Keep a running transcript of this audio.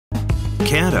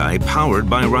CAD EYE powered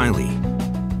by Riley.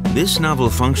 This novel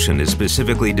function is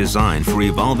specifically designed for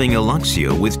evolving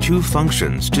Eluxeo with two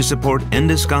functions to support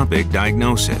endoscopic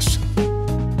diagnosis.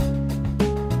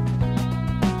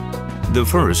 The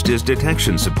first is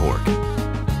detection support,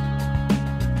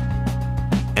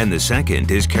 and the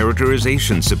second is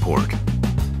characterization support.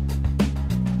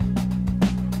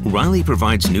 Riley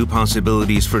provides new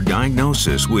possibilities for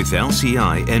diagnosis with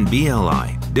LCI and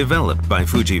BLI, developed by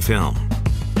Fujifilm.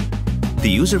 The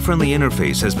user-friendly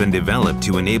interface has been developed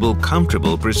to enable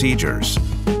comfortable procedures.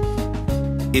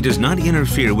 It does not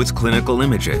interfere with clinical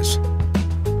images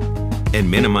and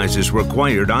minimizes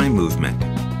required eye movement.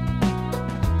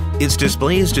 Its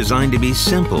display is designed to be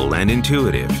simple and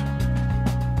intuitive.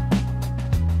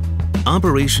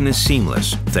 Operation is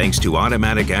seamless thanks to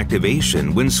automatic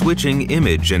activation when switching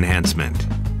image enhancement.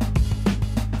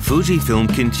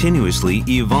 Fujifilm continuously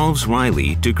evolves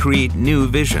Riley to create new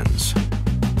visions.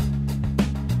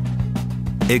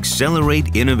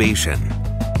 Accelerate innovation.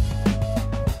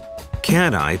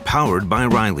 CAD EYE powered by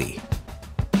Riley.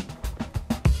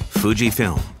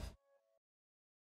 Fujifilm.